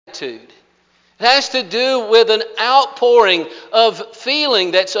gratitude. It has to do with an outpouring of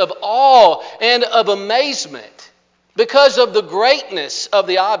feeling that's of awe and of amazement because of the greatness of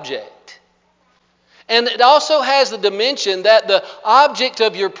the object. And it also has the dimension that the object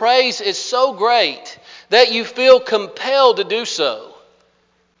of your praise is so great that you feel compelled to do so.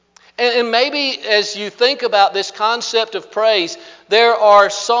 And maybe as you think about this concept of praise, there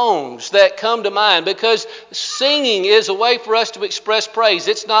are songs that come to mind because singing is a way for us to express praise.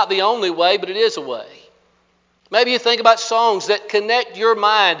 It's not the only way, but it is a way. Maybe you think about songs that connect your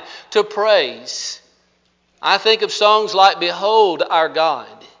mind to praise. I think of songs like Behold Our God,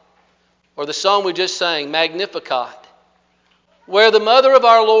 or the song we just sang, Magnificat, where the mother of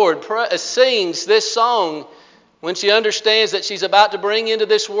our Lord sings this song when she understands that she's about to bring into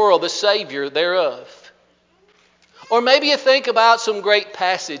this world the Savior thereof. Or maybe you think about some great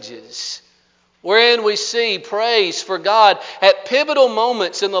passages wherein we see praise for God at pivotal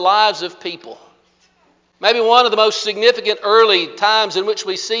moments in the lives of people. Maybe one of the most significant early times in which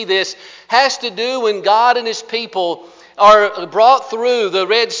we see this has to do when God and His people are brought through the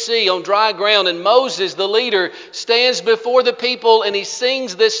Red Sea on dry ground, and Moses, the leader, stands before the people and he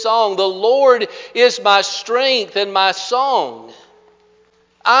sings this song, "The Lord is my strength and my song.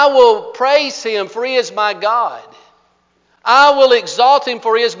 I will praise Him, for He is my God. I will exalt Him,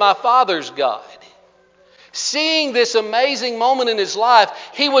 for He is my Father's God." Seeing this amazing moment in his life,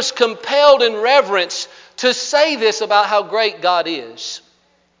 he was compelled in reverence to say this about how great God is.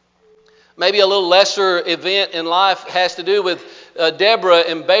 Maybe a little lesser event in life has to do with Deborah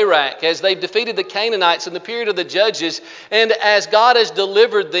and Barak as they've defeated the Canaanites in the period of the Judges. And as God has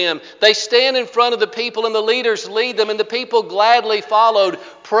delivered them, they stand in front of the people and the leaders lead them, and the people gladly followed.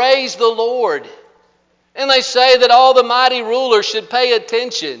 Praise the Lord. And they say that all the mighty rulers should pay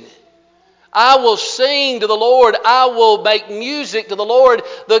attention. I will sing to the Lord. I will make music to the Lord,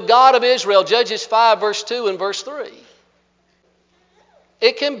 the God of Israel. Judges 5 verse 2 and verse 3.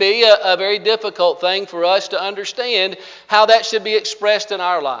 It can be a very difficult thing for us to understand how that should be expressed in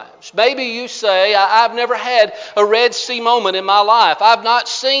our lives. Maybe you say, I've never had a Red Sea moment in my life. I've not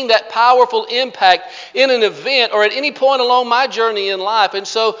seen that powerful impact in an event or at any point along my journey in life. And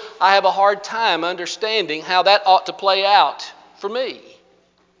so I have a hard time understanding how that ought to play out for me.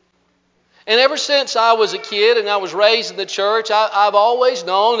 And ever since I was a kid and I was raised in the church, I've always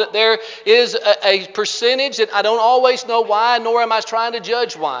known that there is a percentage, and I don't always know why, nor am I trying to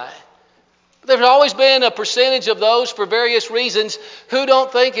judge why. There's always been a percentage of those for various reasons who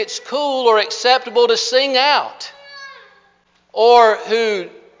don't think it's cool or acceptable to sing out, or who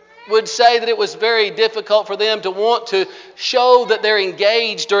would say that it was very difficult for them to want to show that they're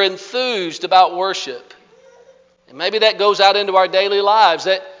engaged or enthused about worship. And maybe that goes out into our daily lives,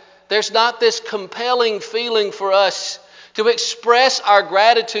 that there's not this compelling feeling for us to express our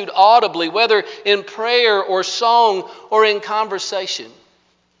gratitude audibly, whether in prayer or song or in conversation.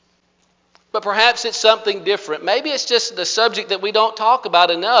 But perhaps it's something different. Maybe it's just the subject that we don't talk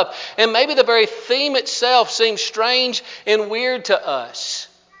about enough. And maybe the very theme itself seems strange and weird to us.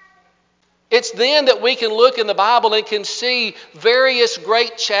 It's then that we can look in the Bible and can see various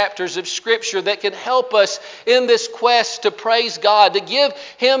great chapters of Scripture that can help us in this quest to praise God, to give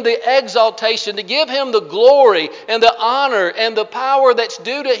Him the exaltation, to give Him the glory and the honor and the power that's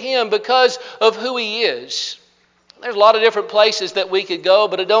due to Him because of who He is. There's a lot of different places that we could go,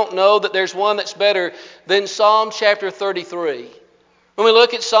 but I don't know that there's one that's better than Psalm chapter 33. When we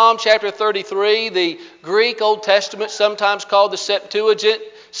look at Psalm chapter 33, the Greek Old Testament, sometimes called the Septuagint,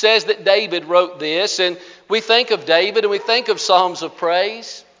 says that David wrote this, and we think of David and we think of Psalms of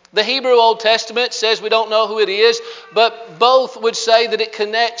praise. The Hebrew Old Testament says we don't know who it is, but both would say that it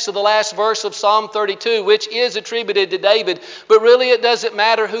connects to the last verse of Psalm 32, which is attributed to David, but really it doesn't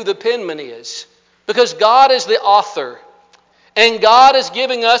matter who the penman is, because God is the author, and God is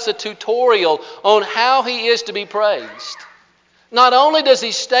giving us a tutorial on how He is to be praised. Not only does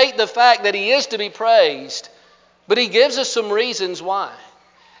He state the fact that He is to be praised, but He gives us some reasons why.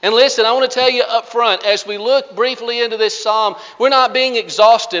 And listen, I want to tell you up front, as we look briefly into this psalm, we're not being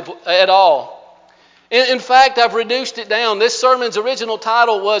exhaustive at all. In fact, I've reduced it down. This sermon's original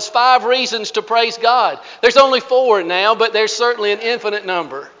title was 5 Reasons to Praise God. There's only 4 now, but there's certainly an infinite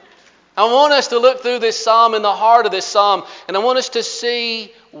number. I want us to look through this psalm in the heart of this psalm, and I want us to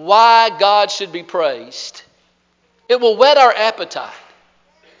see why God should be praised. It will whet our appetite.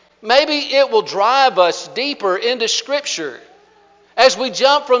 Maybe it will drive us deeper into Scripture as we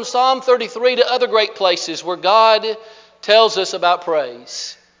jump from Psalm 33 to other great places where God tells us about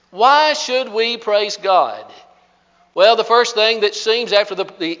praise. Why should we praise God? Well, the first thing that seems after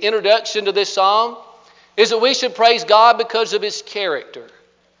the introduction to this psalm is that we should praise God because of His character.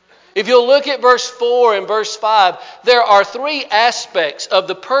 If you'll look at verse 4 and verse 5, there are three aspects of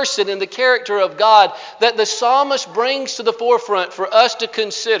the person and the character of God that the psalmist brings to the forefront for us to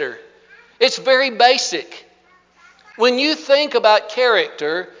consider. It's very basic. When you think about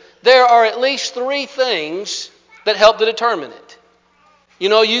character, there are at least three things that help to determine it. You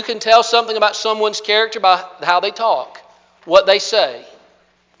know, you can tell something about someone's character by how they talk, what they say.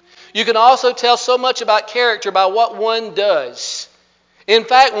 You can also tell so much about character by what one does. In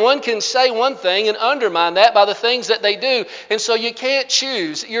fact, one can say one thing and undermine that by the things that they do. And so you can't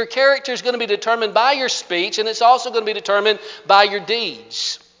choose. Your character is going to be determined by your speech, and it's also going to be determined by your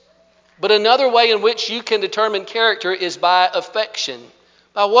deeds. But another way in which you can determine character is by affection,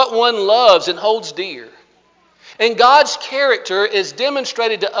 by what one loves and holds dear. And God's character is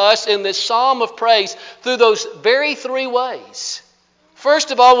demonstrated to us in this psalm of praise through those very three ways.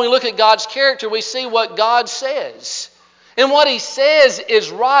 First of all, when we look at God's character, we see what God says. And what He says is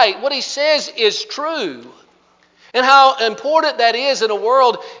right. What He says is true. And how important that is in a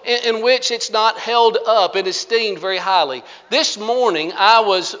world in which it's not held up and esteemed very highly. This morning,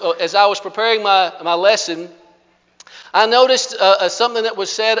 as I was preparing my lesson, I noticed something that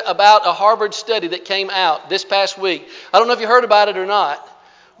was said about a Harvard study that came out this past week. I don't know if you heard about it or not.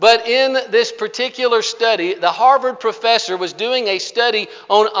 But in this particular study, the Harvard professor was doing a study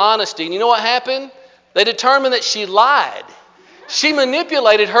on honesty. And you know what happened? They determined that she lied. She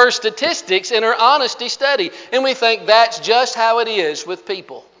manipulated her statistics in her honesty study. And we think that's just how it is with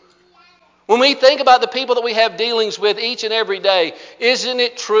people. When we think about the people that we have dealings with each and every day, isn't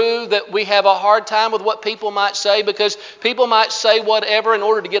it true that we have a hard time with what people might say? Because people might say whatever in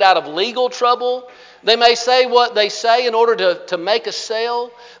order to get out of legal trouble. They may say what they say in order to make a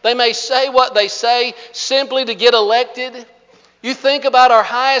sale. They may say what they say simply to get elected. You think about our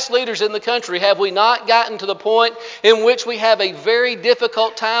highest leaders in the country. Have we not gotten to the point in which we have a very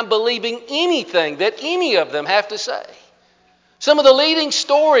difficult time believing anything that any of them have to say? Some of the leading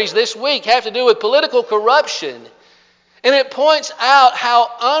stories this week have to do with political corruption. And it points out how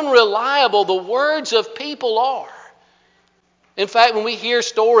unreliable the words of people are. In fact, when we hear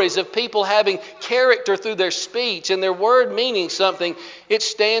stories of people having character through their speech and their word meaning something, it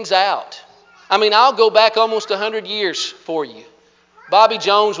stands out. I mean, I'll go back almost 100 years for you. Bobby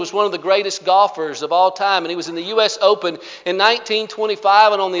Jones was one of the greatest golfers of all time, and he was in the U.S. Open in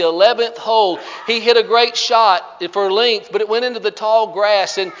 1925, and on the 11th hole, he hit a great shot for length, but it went into the tall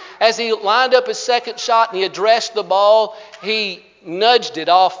grass, and as he lined up his second shot and he addressed the ball, he nudged it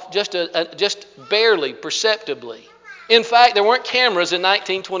off just barely, perceptibly. In fact, there weren't cameras in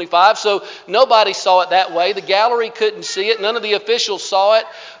 1925, so nobody saw it that way. The gallery couldn't see it. None of the officials saw it,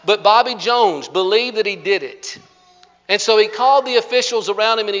 but Bobby Jones believed that he did it. And so he called the officials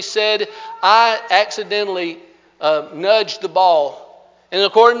around him and he said, I accidentally nudged the ball. And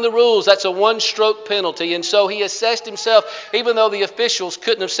according to the rules, that's a one-stroke penalty. And so he assessed himself, even though the officials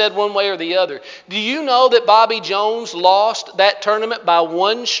couldn't have said one way or the other. Do you know that Bobby Jones lost that tournament by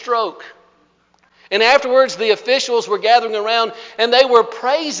one stroke? And afterwards, the officials were gathering around and they were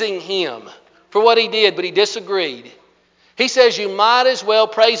praising him for what he did, but he disagreed. He says, you might as well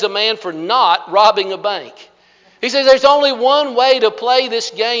praise a man for not robbing a bank. He says there's only one way to play this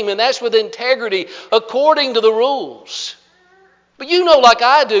game, and that's with integrity according to the rules. But you know like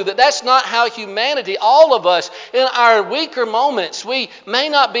I do that that's not how humanity, all of us, in our weaker moments, we may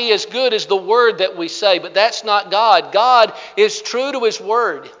not be as good as the word that we say, but that's not God. God is true to His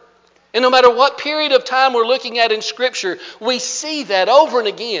word. And no matter what period of time we're looking at in Scripture, we see that over and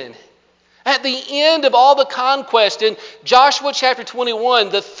again. At the end of all the conquest in Joshua chapter 21,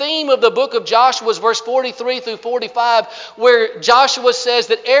 the theme of the book of Joshua is verse 43 through 45, where Joshua says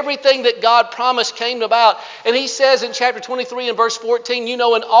that everything that God promised came about. And he says in chapter 23 and verse 14, you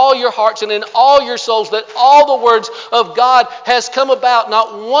know in all your hearts and in all your souls that all the words of God has come about.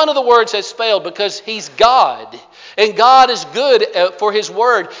 Not one of the words has failed because He's God. And God is good for His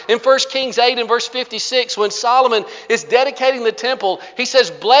word. In 1 Kings 8 and verse 56, when Solomon is dedicating the temple, he says,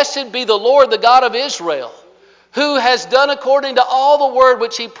 blessed be the Lord, the God of Israel, who has done according to all the word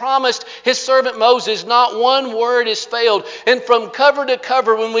which He promised His servant Moses. Not one word has failed. And from cover to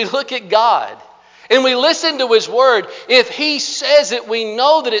cover, when we look at God and we listen to His word, if He says it, we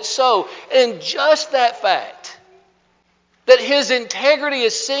know that it's so. And just that fact, that His integrity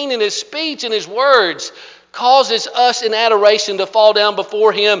is seen in His speech and His words, causes us in adoration to fall down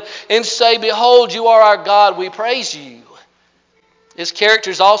before Him and say, behold, you are our God, we praise you. His character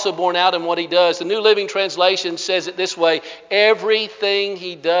is also borne out in what He does. The New Living Translation says it this way, everything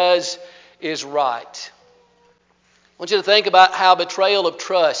He does is right. I want you to think about how betrayal of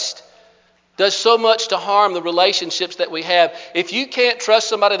trust does so much to harm the relationships that we have. If you can't trust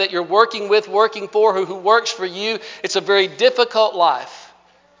somebody that you're working with, working for, who works for you, it's a very difficult life.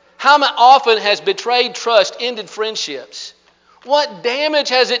 How often has betrayed trust ended friendships? What damage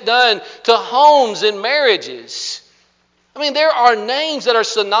has it done to homes and marriages? I mean, there are names that are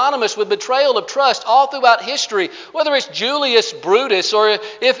synonymous with betrayal of trust all throughout history, whether it's Julius Brutus, or if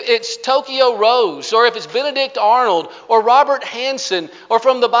it's Tokyo Rose, or if it's Benedict Arnold, or Robert Hansen, or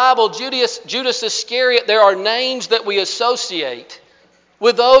from the Bible, Judas Iscariot. There are names that we associate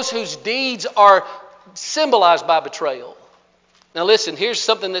with those whose deeds are symbolized by betrayal. Now listen, here's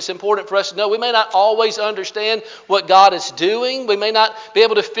something that's important for us to know. We may not always understand what God is doing. We may not be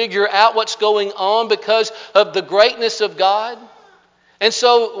able to figure out what's going on because of the greatness of God. And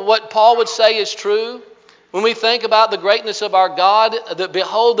so what Paul would say is true. When we think about the greatness of our God,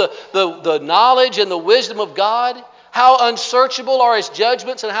 behold the knowledge and the wisdom of God, how unsearchable are His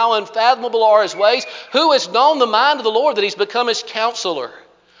judgments and how unfathomable are His ways. Who has known the mind of the Lord that He's become His counselor?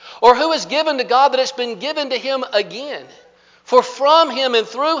 Or who has given to God that it's been given to Him again? For from Him and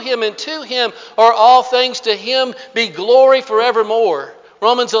through Him and to Him are all things. To Him be glory forevermore.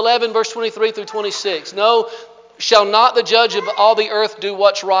 Romans 11, verse 23 through 26. No, shall not the judge of all the earth do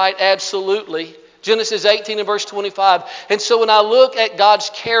what's right? Absolutely. Genesis 18 and verse 25. And so when I look at God's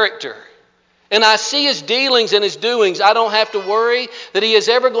character and I see His dealings and His doings, I don't have to worry that He is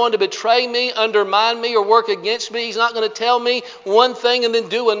ever going to betray me, undermine me, or work against me. He's not going to tell me one thing and then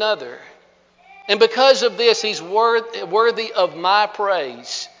do another. And because of this, He's worthy of my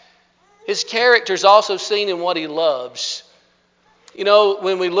praise. His character is also seen in what He loves. You know,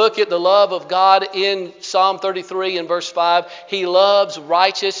 when we look at the love of God in Psalm 33 and verse 5, He loves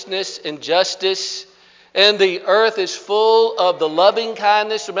righteousness and justice. And the earth is full of the loving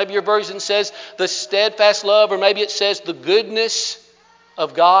kindness, or maybe your version says the steadfast love, or maybe it says the goodness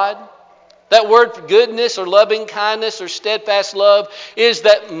of God. That word for goodness or loving kindness or steadfast love is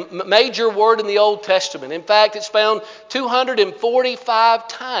that major word in the Old Testament. In fact, it's found 245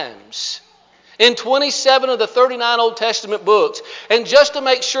 times in 27 of the 39 Old Testament books. And just to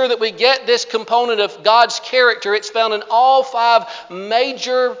make sure that we get this component of God's character, it's found in all 5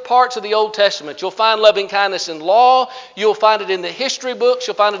 major parts of the Old Testament. You'll find loving kindness in law. You'll find it in the history books.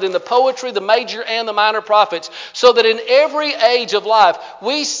 You'll find it in the poetry, the major and the minor prophets. So that in every age of life,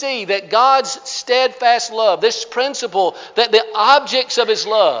 we see that God's steadfast love, this principle that the objects of His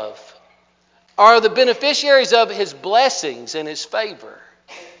love are the beneficiaries of His blessings and His favor.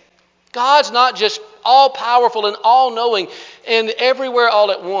 God's not just all-powerful and all-knowing and everywhere all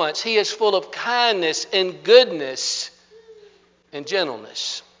at once. He is full of kindness and goodness and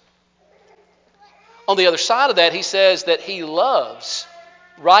gentleness. On the other side of that, He says that He loves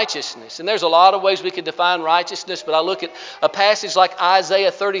righteousness. And there's a lot of ways we could define righteousness, but I look at a passage like Isaiah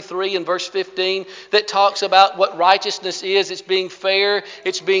 33 and verse 15 that talks about what righteousness is. It's being fair,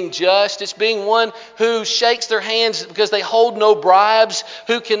 it's being just, it's being one who shakes their hands because they hold no bribes,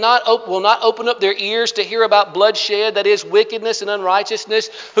 who will not open up their ears to hear about bloodshed, that is wickedness and unrighteousness,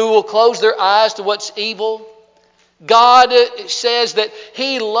 who will close their eyes to what's evil. God says that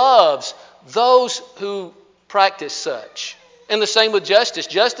He loves those who practice such. And the same with justice.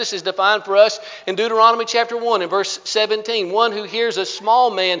 Justice is defined for us in Deuteronomy chapter 1 and verse 17. One who hears a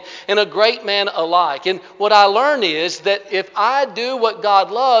small man and a great man alike. And what I learn is that if I do what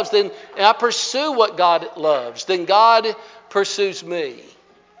God loves, then I pursue what God loves, then God pursues me.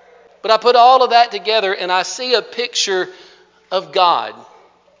 But I put all of that together and I see a picture of God.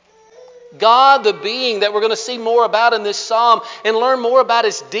 God, the being that we're going to see more about in this psalm and learn more about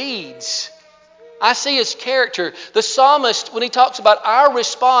His deeds. I see His character. The psalmist, when he talks about our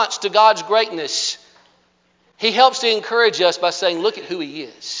response to God's greatness, he helps to encourage us by saying, look at who He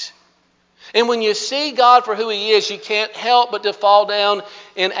is. And when you see God for who He is, you can't help but to fall down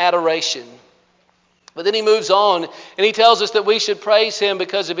in adoration. But then he moves on and he tells us that we should praise Him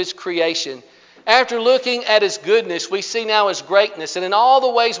because of His creation. After looking at His goodness, we see now His greatness. And in all the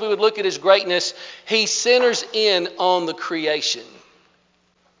ways we would look at His greatness, He centers in on the creation.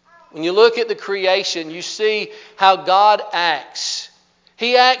 When you look at the creation, you see how God acts.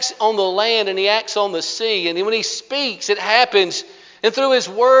 He acts on the land and He acts on the sea. And when He speaks, it happens. And through His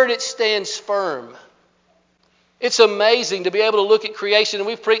word, it stands firm. It's amazing to be able to look at creation. And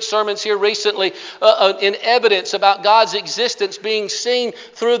we've preached sermons here recently in evidence about God's existence being seen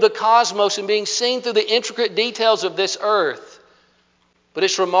through the cosmos and being seen through the intricate details of this earth. But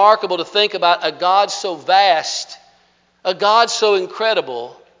it's remarkable to think about a God so vast, a God so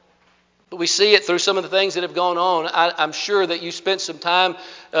incredible, But we see it through some of the things that have gone on. I'm sure that you spent some time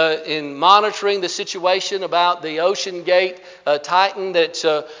in monitoring the situation about the Ocean Gate Titan. That's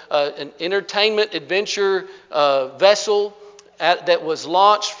an entertainment adventure vessel that was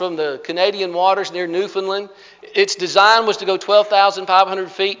launched from the Canadian waters near Newfoundland. Its design was to go 12,500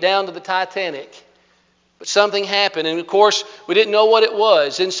 feet down to the Titanic. But something happened, and of course, we didn't know what it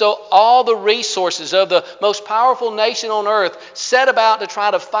was. And so all the resources of the most powerful nation on earth set about to try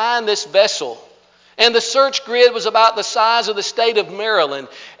to find this vessel. And the search grid was about the size of the state of Maryland.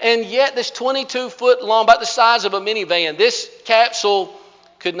 And yet this 22-foot long, about the size of a minivan, this capsule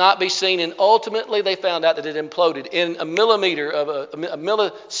could not be seen. And ultimately, they found out that it imploded. In a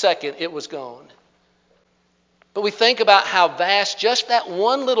millisecond, it was gone. But we think about how vast just that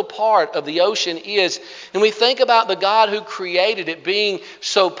one little part of the ocean is. And we think about the God who created it being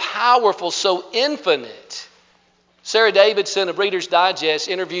so powerful, so infinite. Sarah Davidson of Reader's Digest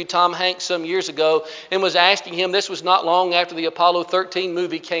interviewed Tom Hanks some years ago and was asking him, this was not long after the Apollo 13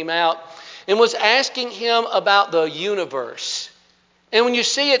 movie came out, and was asking him about the universe. And when you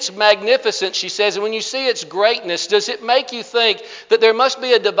see its magnificence, she says, and when you see its greatness, does it make you think that there must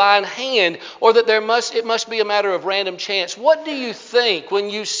be a divine hand or that it must be a matter of random chance? What do you think when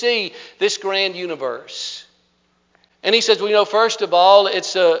you see this grand universe? And he says, well, first of all,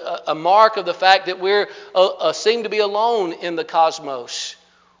 it's a mark of the fact that we seem to be alone in the cosmos.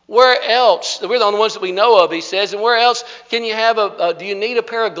 Where else? We're the only ones that we know of, he says, and where else can you have do you need a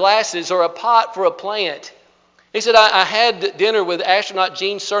pair of glasses or a pot for a plant? He said, I had dinner with astronaut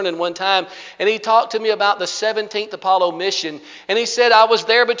Gene Cernan one time, and he talked to me about the 17th Apollo mission. And he said, I was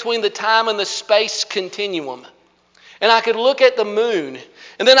there between the time and the space continuum. And I could look at the moon,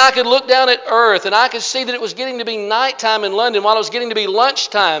 and then I could look down at Earth, and I could see that it was getting to be nighttime in London while it was getting to be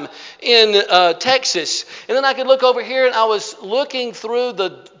lunchtime in Texas. And then I could look over here, and I was looking through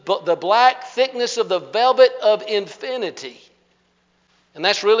the black thickness of the velvet of infinity. And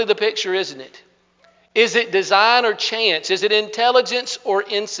that's really the picture, isn't it? Is it design or chance? Is it intelligence or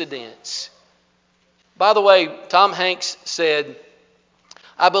incidence? By the way, Tom Hanks said,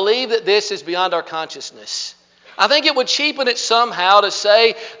 I believe that this is beyond our consciousness. I think it would cheapen it somehow to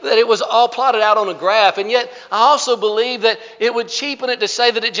say that it was all plotted out on a graph, and yet I also believe that it would cheapen it to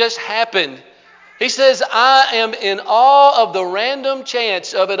say that it just happened. He says, I am in awe of the random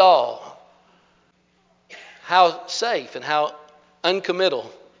chance of it all. How safe and how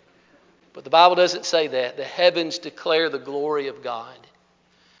uncommittal. But the Bible doesn't say that. The heavens declare the glory of God.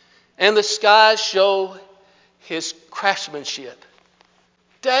 And the skies show His craftsmanship.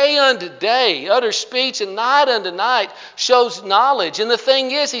 Day unto day, utter speech, and night unto night shows knowledge. And the thing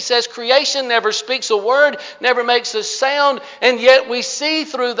is, he says, creation never speaks a word, never makes a sound, and yet we see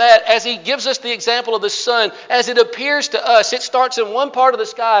through that as he gives us the example of the sun, as it appears to us. It starts in one part of the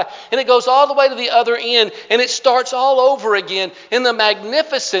sky, and it goes all the way to the other end, and it starts all over again in the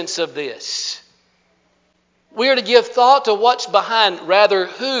magnificence of this. We are to give thought to what's behind, rather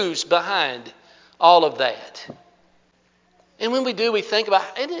who's behind all of that. And when we do, we think about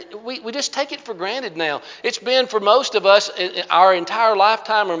it. We just take it for granted now. It's been for most of us our entire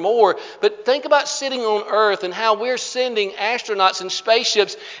lifetime or more. But think about sitting on Earth and how we're sending astronauts and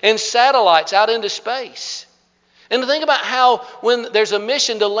spaceships and satellites out into space. And to think about how when there's a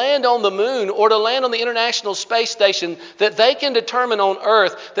mission to land on the moon or to land on the International Space Station, that they can determine on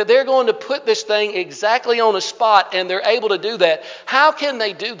Earth that they're going to put this thing exactly on a spot, and they're able to do that. How can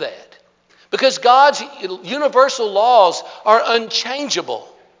they do that? Because God's universal laws are unchangeable.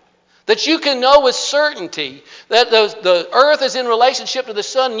 That you can know with certainty that the earth is in relationship to the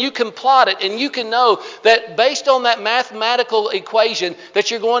sun, and you can plot it, and you can know that based on that mathematical equation that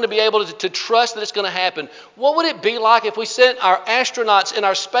you're going to be able to trust that it's going to happen. What would it be like if we sent our astronauts and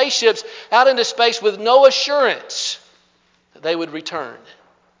our spaceships out into space with no assurance that they would return?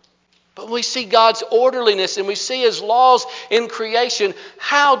 But when we see God's orderliness and we see His laws in creation,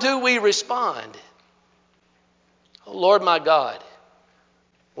 how do we respond? Oh, Lord my God,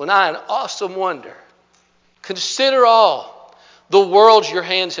 when I in awesome wonder consider all the worlds your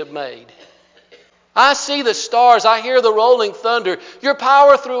hands have made. I see the stars, I hear the rolling thunder, your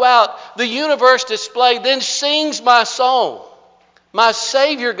power throughout the universe displayed. Then sings my song, my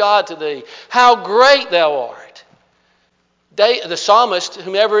Savior God, to thee, how great thou art. The psalmist,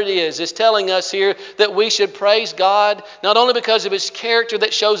 whomever it is telling us here that we should praise God, not only because of His character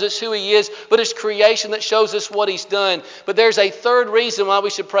that shows us who He is, but His creation that shows us what He's done. But there's a third reason why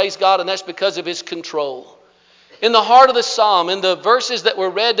we should praise God, and that's because of His control. In the heart of the psalm, in the verses that were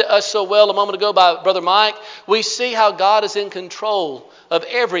read to us so well a moment ago by Brother Mike, we see how God is in control of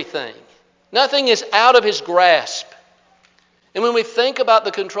everything. Nothing is out of His grasp. And when we think about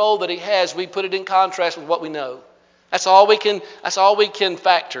the control that he has, we put it in contrast with what we know. That's all we can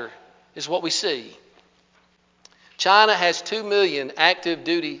factor is what we see. China has 2 million active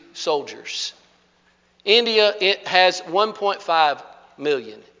duty soldiers. India, it has 1.5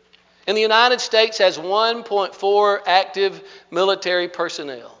 million. And the United States has 1.4 active military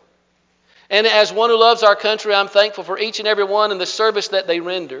personnel. And as one who loves our country, I'm thankful for each and every one and the service that they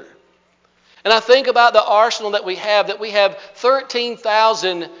render. And I think about the arsenal that we have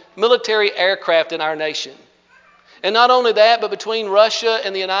 13,000 military aircraft in our nation. And not only that, but between Russia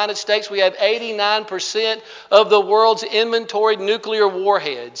and the United States, we have 89% of the world's inventoried nuclear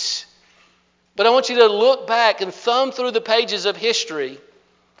warheads. But I want you to look back and thumb through the pages of history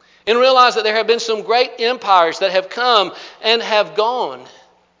and realize that there have been some great empires that have come and have gone.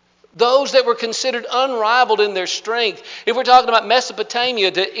 Those that were considered unrivaled in their strength. If we're talking about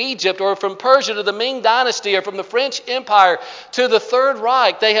Mesopotamia to Egypt, or from Persia to the Ming Dynasty, or from the French Empire to the Third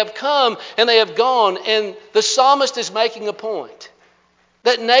Reich, they have come and they have gone. And the psalmist is making a point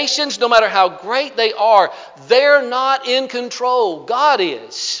that nations, no matter how great they are, they're not in control. God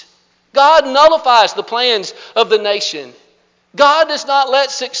is. God nullifies the plans of the nation. God does not let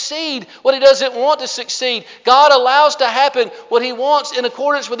succeed what he doesn't want to succeed. God allows to happen what he wants in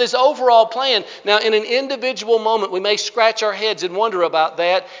accordance with his overall plan. Now, in an individual moment, we may scratch our heads and wonder about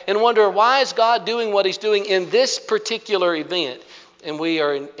that and wonder, why is God doing what he's doing in this particular event? And we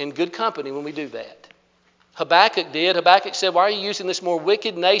are in good company when we do that. Habakkuk did. Habakkuk said, why are you using this more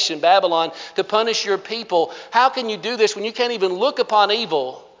wicked nation, Babylon, to punish your people? How can you do this when you can't even look upon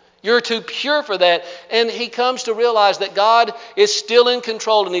evil? You're too pure for that. And he comes to realize that God is still in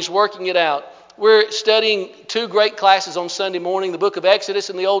control and he's working it out. We're studying 2 great classes on Sunday morning, the book of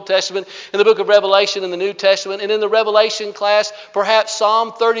Exodus in the Old Testament and the book of Revelation in the New Testament. And in the Revelation class, perhaps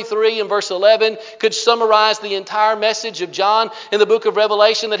Psalm 33 and verse 11 could summarize the entire message of John in the book of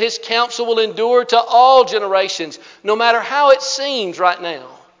Revelation, that his counsel will endure to all generations, no matter how it seems right now.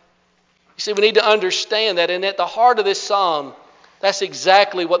 You see, we need to understand that. And at the heart of this psalm, that's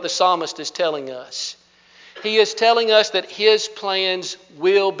exactly what the psalmist is telling us. He is telling us that his plans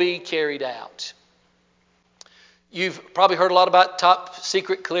will be carried out. You've probably heard a lot about top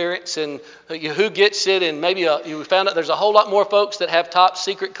secret clearance and who gets it, and maybe you found out there's a whole lot more folks that have top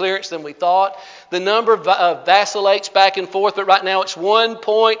secret clearance than we thought. The number vacillates back and forth, but right now it's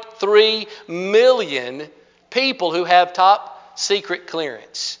 1.3 million people who have top secret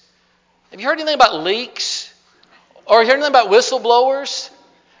clearance. Have you heard anything about leaks? Or hear anything about whistleblowers?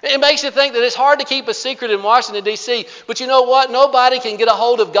 It makes you think that it's hard to keep a secret in Washington, D.C. But you know what? Nobody can get a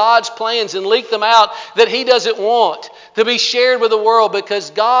hold of God's plans and leak them out that he doesn't want to be shared with the world,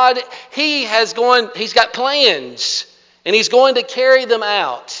 because God, he's got plans and he's going to carry them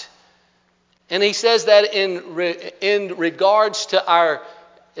out. And he says that in regards to our,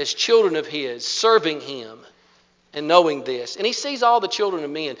 as children of his, serving him and knowing this. And he sees all the children of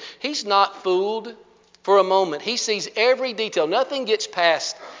men. He's not fooled for a moment. He sees every detail. Nothing gets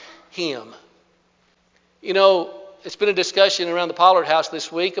past him. You know, it's been a discussion around the Pollard house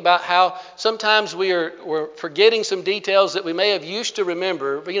this week about how sometimes we're forgetting some details that we may have used to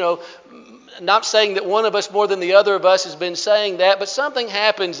remember. But, you know, not saying that one of us more than the other of us has been saying that, but something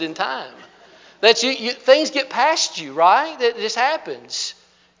happens in time. That things get past you, right? It just happens.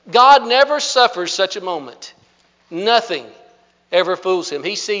 God never suffers such a moment. Nothing ever fools him.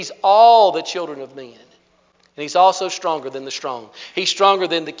 He sees all the children of men. And he's also stronger than the strong. He's stronger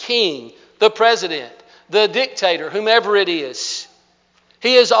than the king, the president, the dictator, whomever it is.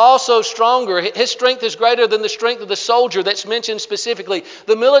 He is also stronger. His strength is greater than the strength of the soldier that's mentioned specifically.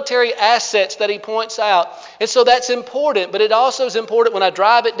 The military assets that he points out. And so that's important, but it also is important when I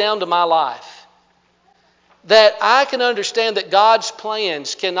drive it down to my life. That I can understand that God's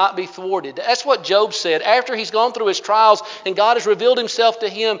plans cannot be thwarted. That's what Job said. After he's gone through his trials and God has revealed himself to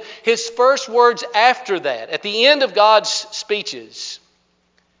him, his first words after that, at the end of God's speeches,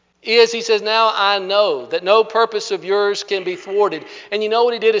 is he says, now I know that no purpose of yours can be thwarted. And you know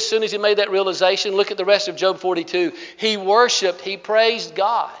what he did as soon as he made that realization? Look at the rest of Job 42. He worshiped, he praised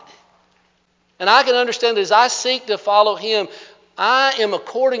God. And I can understand that as I seek to follow him, I am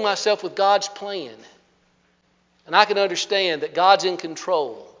according myself with God's plan. And I can understand that God's in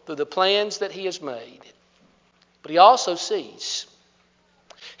control through the plans that he has made. But he also sees.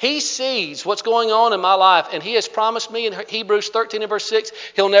 He sees what's going on in my life. And he has promised me in Hebrews 13 and verse 6,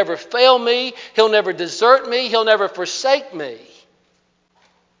 he'll never fail me. He'll never desert me. He'll never forsake me.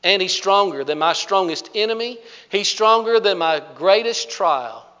 And he's stronger than my strongest enemy. He's stronger than my greatest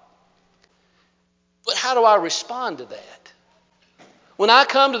trial. But how do I respond to that? When I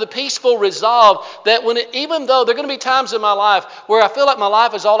come to the peaceful resolve that even though there are going to be times in my life where I feel like my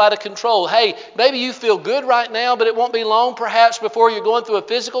life is all out of control. Hey, maybe you feel good right now, but it won't be long perhaps before you're going through a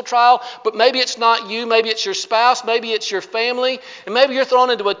physical trial. But maybe it's not you, maybe it's your spouse, maybe it's your family. And maybe you're thrown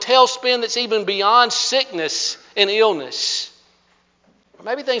into a tailspin that's even beyond sickness and illness. Or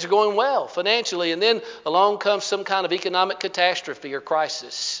maybe things are going well financially, and then along comes some kind of economic catastrophe or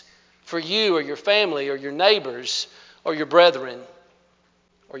crisis for you or your family or your neighbors or your brethren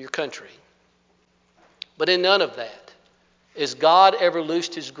or your country. But in none of that is God ever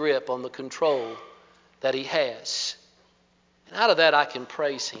loosed his grip on the control that he has. And out of that I can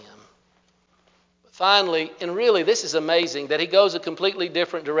praise him. But finally, and really this is amazing, that he goes a completely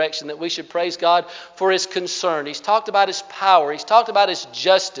different direction, that we should praise God for his concern. He's talked about his power. He's talked about his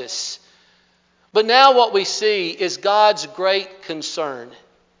justice. But now what we see is God's great concern.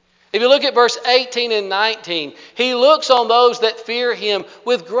 If you look at verse 18 and 19, he looks on those that fear him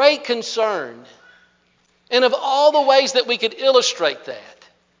with great concern. And of all the ways that we could illustrate that,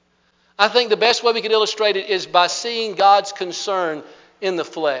 I think the best way we could illustrate it is by seeing God's concern in the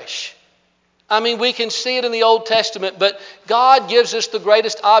flesh. I mean, we can see it in the Old Testament, but God gives us the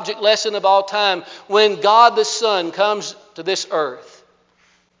greatest object lesson of all time when God the Son comes to this earth.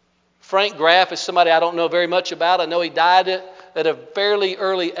 Frank Graff is somebody I don't know very much about. I know he died at a fairly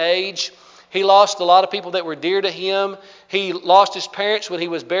early age. He lost a lot of people that were dear to him. He lost his parents when he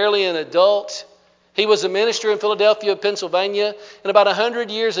was barely an adult. He was a minister in Philadelphia, Pennsylvania. And about 100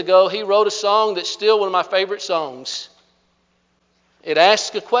 years ago, he wrote a song that's still one of my favorite songs. It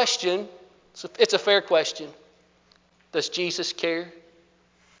asks a question. It's a fair question. Does Jesus care?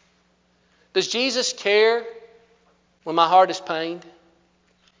 Does Jesus care when my heart is pained?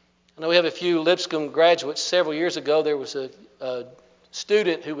 I know we have a few Lipscomb graduates. Several years ago, there was a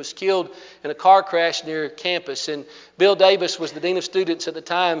student who was killed in a car crash near campus. And Bill Davis was the dean of students at the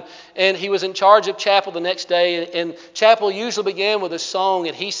time. And he was in charge of chapel the next day. And chapel usually began with a song.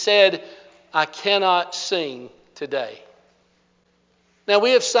 And he said, "I cannot sing today." Now,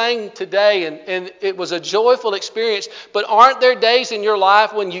 we have sang today, and it was a joyful experience. But aren't there days in your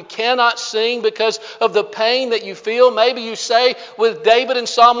life when you cannot sing because of the pain that you feel? Maybe you say with David in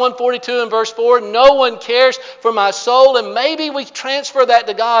Psalm 142 and verse 4, "No one cares for my soul." And maybe we transfer that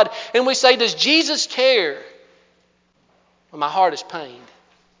to God and we say, "Does Jesus care when my heart is pained?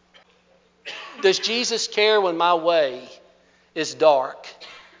 Does Jesus care when my way is dark?"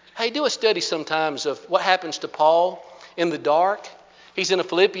 Hey, do a study sometimes of what happens to Paul in the dark. He's in a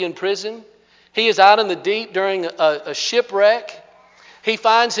Philippian prison. He is out in the deep during a shipwreck. He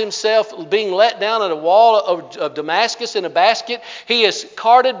finds himself being let down at a wall of Damascus in a basket. He is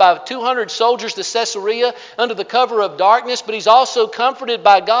carted by 200 soldiers to Caesarea under the cover of darkness, but he's also comforted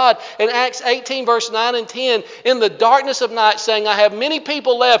by God in Acts 18, verse 9 and 10, in the darkness of night, saying, "I have many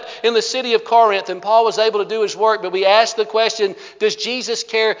people left in the city of Corinth." And Paul was able to do his work, but we ask the question, does Jesus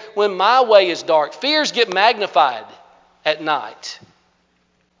care when my way is dark? Fears get magnified at night.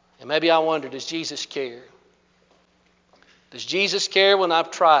 And maybe I wonder, does Jesus care? Does Jesus care when I've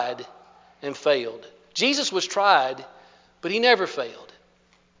tried and failed? Jesus was tried, but he never failed.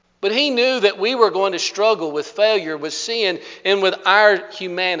 But he knew that we were going to struggle with failure, with sin, and with our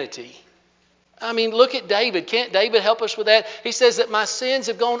humanity. I mean, look at David. Can't David help us with that? He says that my sins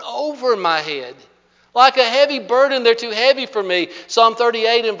have gone over my head. Like a heavy burden, they're too heavy for me. Psalm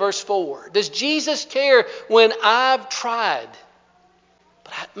 38 and verse 4. Does Jesus care when I've tried?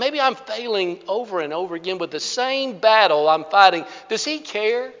 Maybe I'm failing over and over again with the same battle I'm fighting. Does he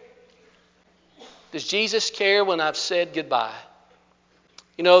care? Does Jesus care when I've said goodbye?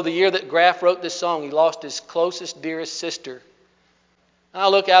 You know, the year that Graff wrote this song, he lost his closest, dearest sister. I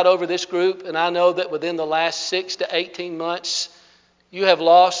look out over this group and I know that within the last 6 to 18 months, you have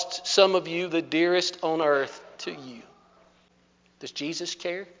lost, some of you, the dearest on earth to you. Does Jesus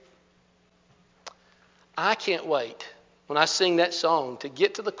care? I can't wait when I sing that song to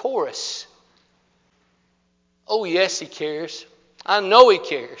get to the chorus. Oh, yes, he cares. I know he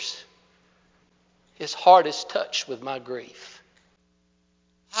cares. His heart is touched with my grief.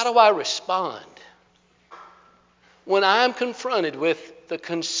 How do I respond when I'm confronted with the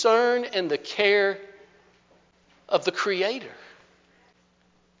concern and the care of the Creator?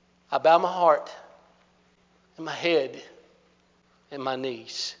 I bow my heart and my head and my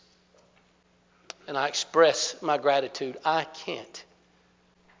knees. And I express my gratitude. I can't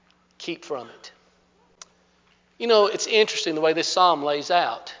keep from it. You know, it's interesting the way this psalm lays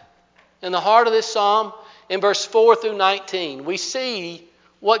out. In the heart of this psalm, in verse 4 through 19, we see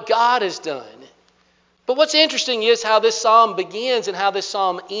what God has done. But what's interesting is how this psalm begins and how this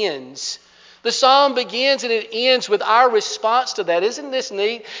psalm ends. The psalm begins and it ends with our response to that. Isn't this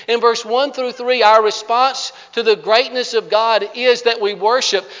neat? In verse 1 through 3, our response to the greatness of God is that we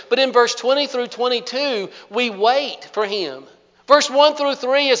worship. But in verse 20 through 22, we wait for Him. Verse 1 through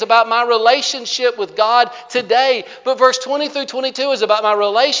 3 is about my relationship with God today. But verse 20 through 22 is about my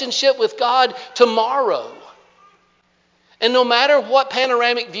relationship with God tomorrow. And no matter what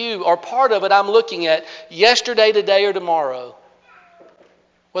panoramic view or part of it I'm looking at, yesterday, today, or tomorrow,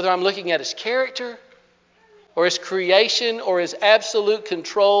 whether I'm looking at His character or His creation or His absolute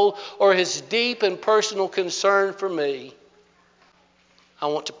control or His deep and personal concern for me, I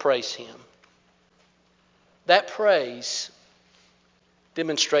want to praise Him. That praise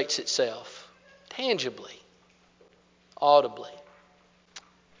demonstrates itself tangibly, audibly.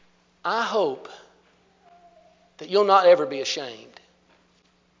 I hope that you'll not ever be ashamed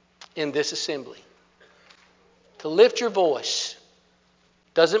in this assembly to lift your voice,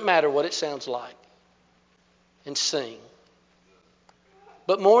 doesn't matter what it sounds like, and sing.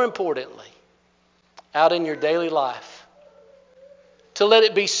 But more importantly, out in your daily life, to let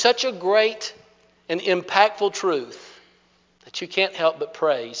it be such a great and impactful truth that you can't help but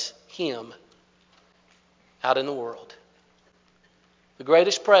praise Him out in the world. The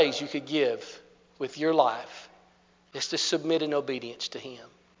greatest praise you could give with your life is to submit in obedience to Him.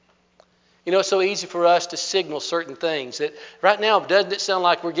 You know, it's so easy for us to signal certain things. That right now, doesn't it sound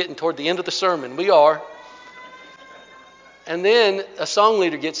like we're getting toward the end of the sermon? We are. And then a song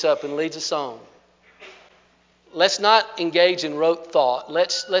leader gets up and leads a song. Let's not engage in rote thought.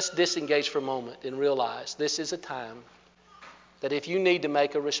 Let's disengage for a moment and realize this is a time that if you need to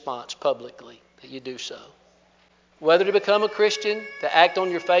make a response publicly, that you do so. Whether to become a Christian, to act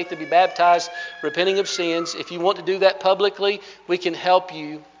on your faith, to be baptized, repenting of sins, if you want to do that publicly, we can help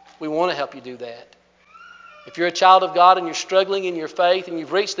you. We want to help you do that. If you're a child of God and you're struggling in your faith and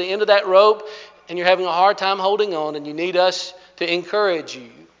you've reached the end of that rope and you're having a hard time holding on and you need us to encourage you,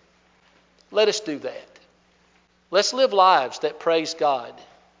 let us do that. Let's live lives that praise God,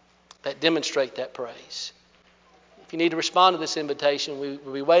 that demonstrate that praise. If you need to respond to this invitation, we'll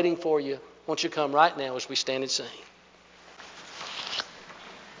be waiting for you. Won't you come right now as we stand and sing?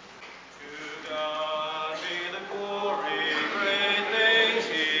 To God be the glory, great things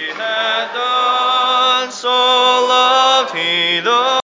He hath done, so loved He the